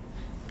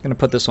 I'm gonna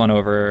put this one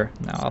over.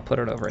 No, I'll put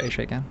it over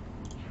Asia again.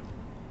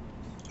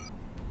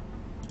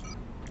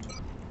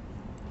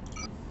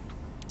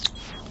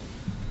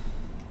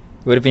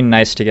 It would have been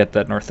nice to get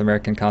that North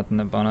American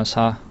continent bonus,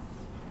 huh?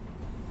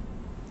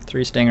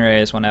 3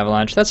 Stingrays, 1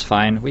 Avalanche. That's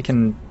fine. We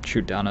can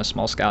shoot down a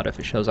small scout if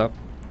it shows up.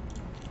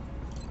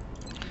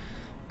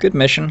 Good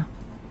mission.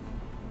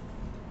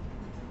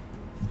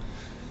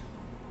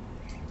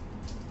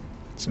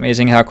 It's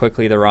amazing how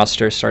quickly the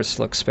roster starts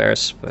to look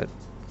sparse. We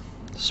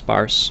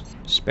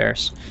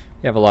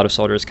have a lot of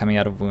soldiers coming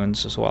out of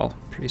wounds as well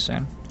pretty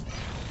soon.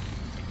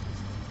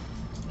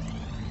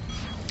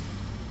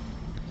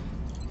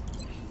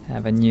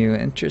 Have a new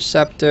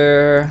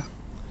interceptor.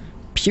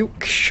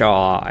 Puke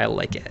Shaw, I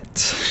like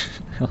it.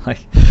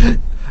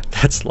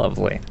 That's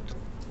lovely.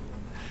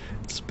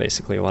 That's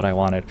basically what I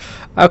wanted.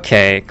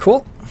 Okay,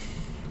 cool.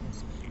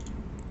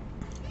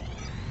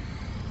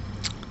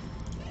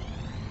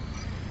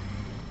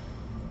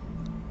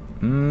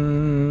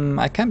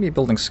 I can't be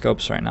building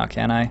scopes right now,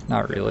 can I?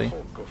 Not really.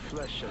 Hulk of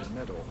flesh and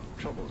metal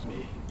troubles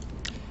me.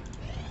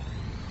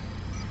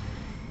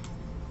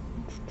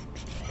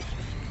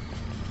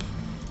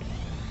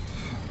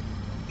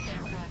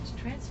 Aircraft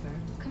transfer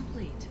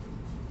complete.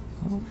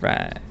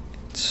 Alright.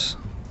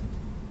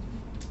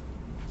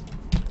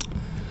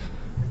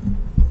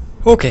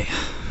 Okay.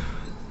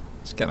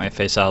 Let's get my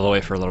face out of the way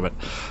for a little bit.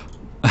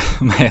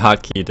 my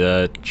hotkey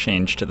to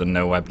change to the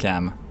no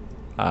webcam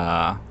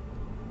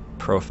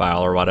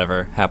profile or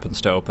whatever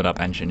happens to open up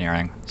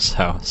engineering.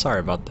 So sorry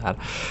about that.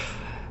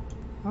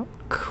 Oh,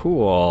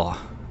 cool.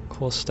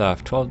 Cool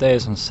stuff. 12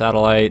 days on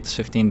satellites,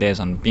 15 days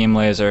on beam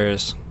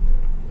lasers.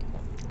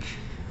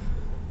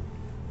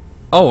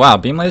 Oh wow,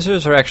 beam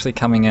lasers are actually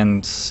coming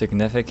in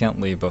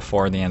significantly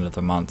before the end of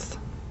the month.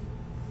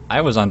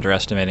 I was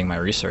underestimating my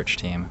research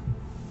team.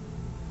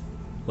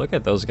 Look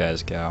at those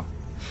guys go.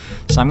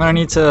 So I'm gonna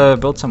need to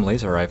build some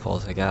laser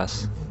rifles, I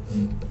guess.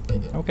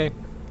 Okay.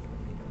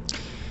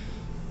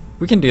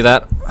 We can do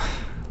that.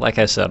 Like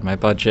I said, my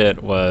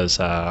budget was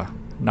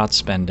not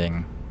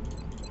spending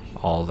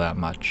all that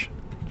much.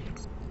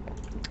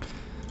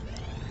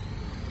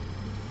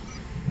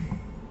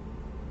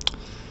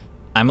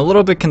 I'm a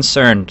little bit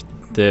concerned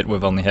that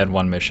we've only had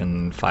one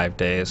mission in 5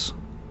 days.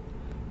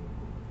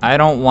 I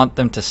don't want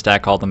them to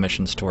stack all the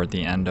missions toward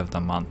the end of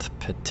the month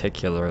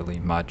particularly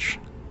much.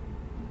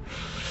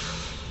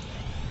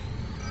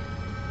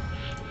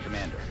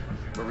 Commander,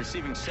 we're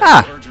receiving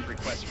several urgent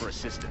requests for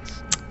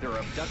assistance. There are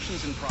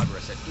abductions in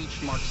progress at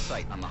each marked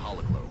site on the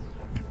hologlobe.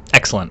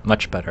 Excellent,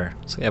 much better.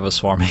 So we have a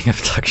swarming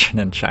abduction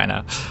in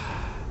China.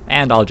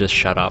 And I'll just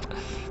shut up.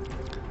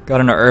 Got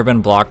an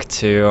urban block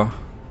too,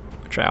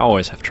 which I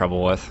always have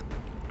trouble with.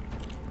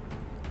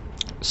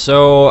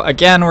 So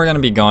again, we're going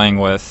to be going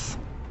with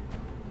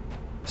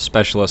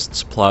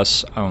Specialists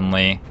Plus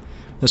only.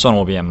 This one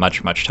will be a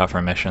much, much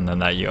tougher mission than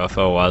that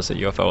UFO was. That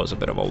UFO was a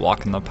bit of a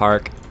walk in the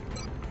park.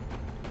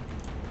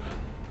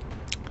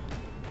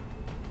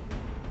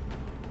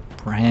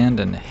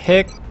 Brandon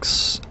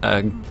Hicks,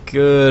 a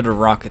good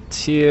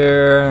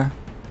Rocketeer.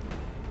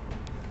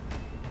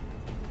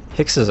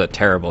 Hicks is a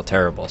terrible,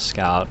 terrible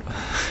scout.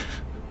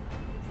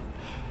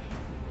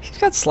 He's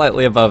got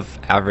slightly above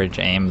average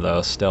aim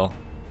though, still.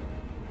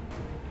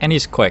 And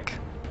he's quick.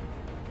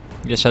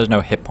 He just has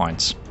no hit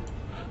points.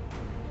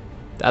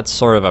 That's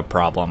sort of a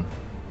problem.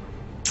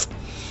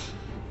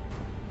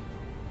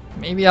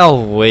 Maybe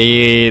I'll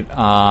wait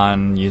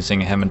on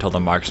using him until the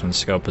marksman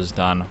scope is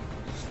done.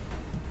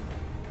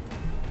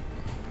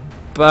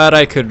 But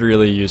I could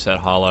really use that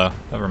holo.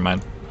 Never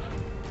mind.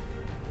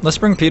 Let's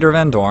bring Peter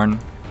Van Dorn.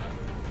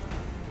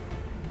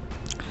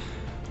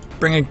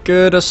 Bring a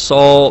good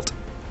assault.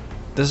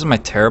 This is my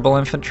terrible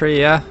infantry,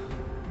 yeah?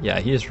 Yeah,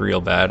 he is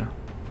real bad.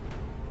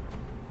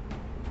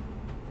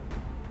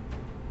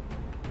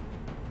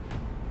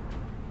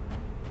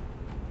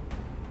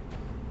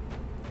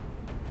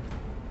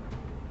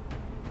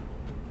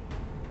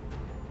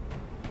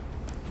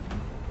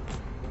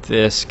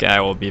 This guy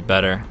will be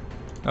better.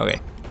 Okay.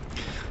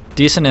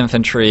 Decent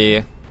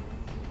infantry.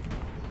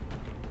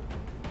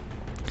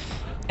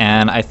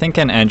 And I think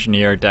an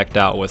engineer decked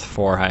out with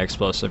 4 high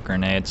explosive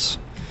grenades.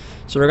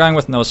 So we're going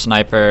with no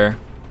sniper.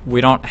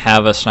 We don't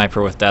have a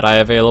sniper with Deadeye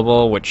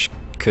available, which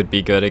could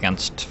be good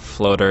against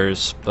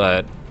floaters,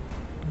 but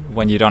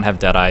when you don't have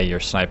Deadeye, your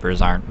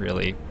snipers aren't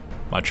really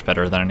much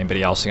better than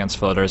anybody else against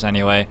floaters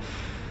anyway.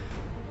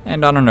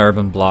 And on an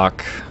urban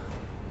block,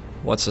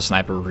 what's the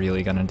sniper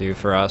really gonna do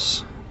for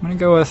us? I'm gonna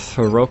go with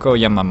Hiroko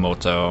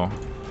Yamamoto.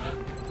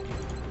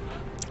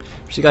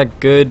 She got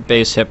good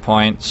base hit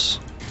points.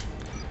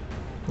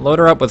 Load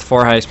her up with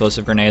 4 high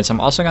explosive grenades. I'm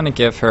also gonna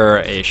give her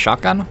a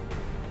shotgun.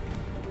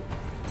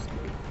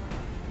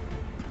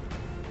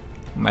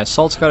 My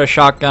assault's got a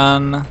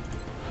shotgun.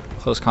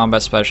 Close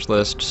combat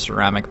specialist,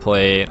 ceramic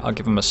plate. I'll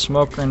give him a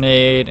smoke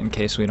grenade in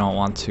case we don't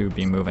want to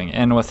be moving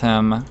in with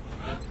him.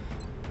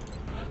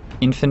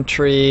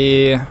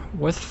 Infantry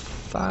with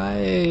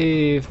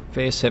 5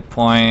 base hit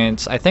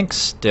points. I think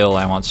still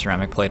I want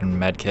ceramic plate and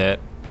medkit.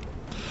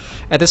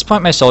 At this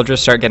point my soldiers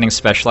start getting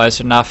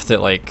specialized enough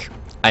that like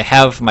I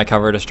have my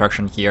cover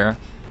destruction here,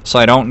 so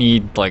I don't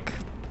need like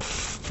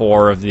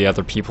 4 of the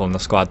other people in the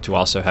squad to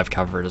also have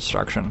cover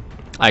destruction.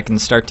 I can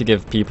start to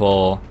give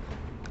people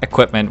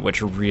equipment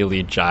which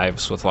really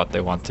jives with what they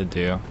want to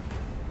do.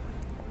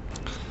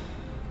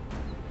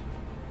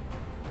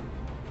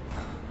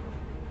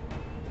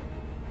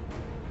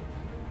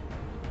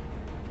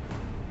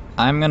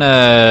 I'm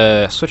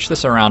gonna switch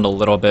this around a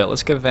little bit.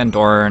 Let's give Van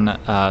Dorn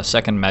a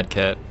second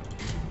medkit.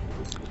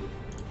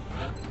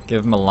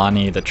 Give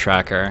Milani the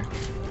tracker.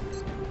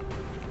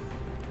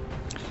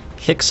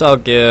 Hicks I'll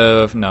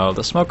give... No,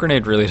 the smoke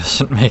grenade really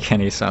doesn't make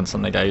any sense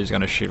on the guy who's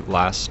gonna shoot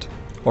last.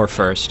 Or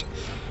first.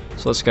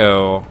 So let's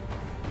go...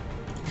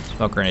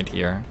 Smoke grenade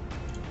here.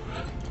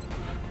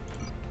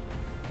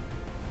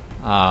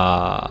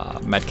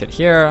 Medkit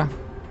here.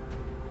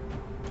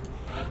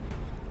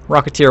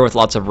 Rocketeer with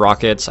lots of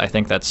rockets. I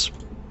think that's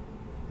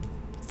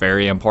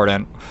very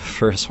important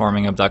for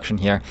swarming abduction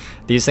here.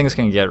 These things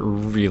can get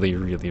really,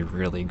 really,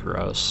 really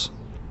gross.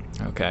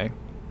 Okay.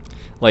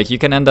 Like, you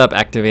can end up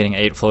activating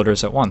 8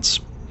 floaters at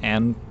once,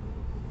 and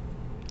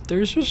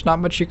there's just not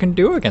much you can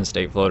do against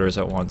 8 floaters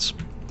at once.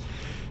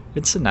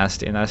 It's a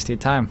nasty, nasty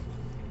time.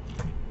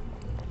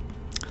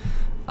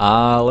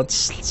 Let's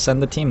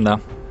send the team, though.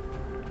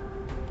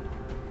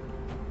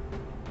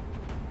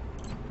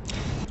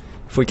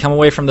 If we come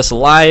away from this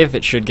alive,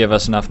 it should give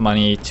us enough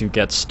money to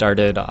get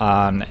started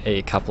on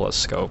a couple of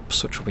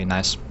scopes, which will be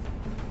nice.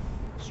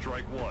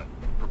 Strike one.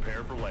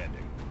 Prepare for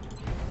landing.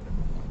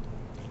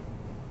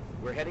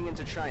 We're heading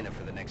into China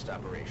for the next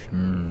operation.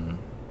 Hmm.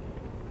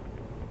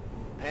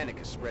 Panic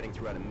is spreading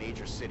throughout a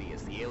major city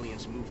as the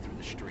aliens move through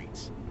the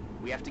streets.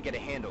 We have to get a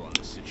handle on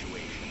this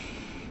situation.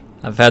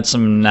 I've had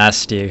some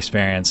nasty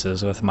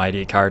experiences with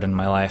Mighty Card in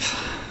my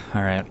life.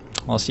 Alright,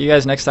 I'll see you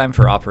guys next time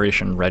for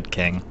Operation Red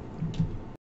King.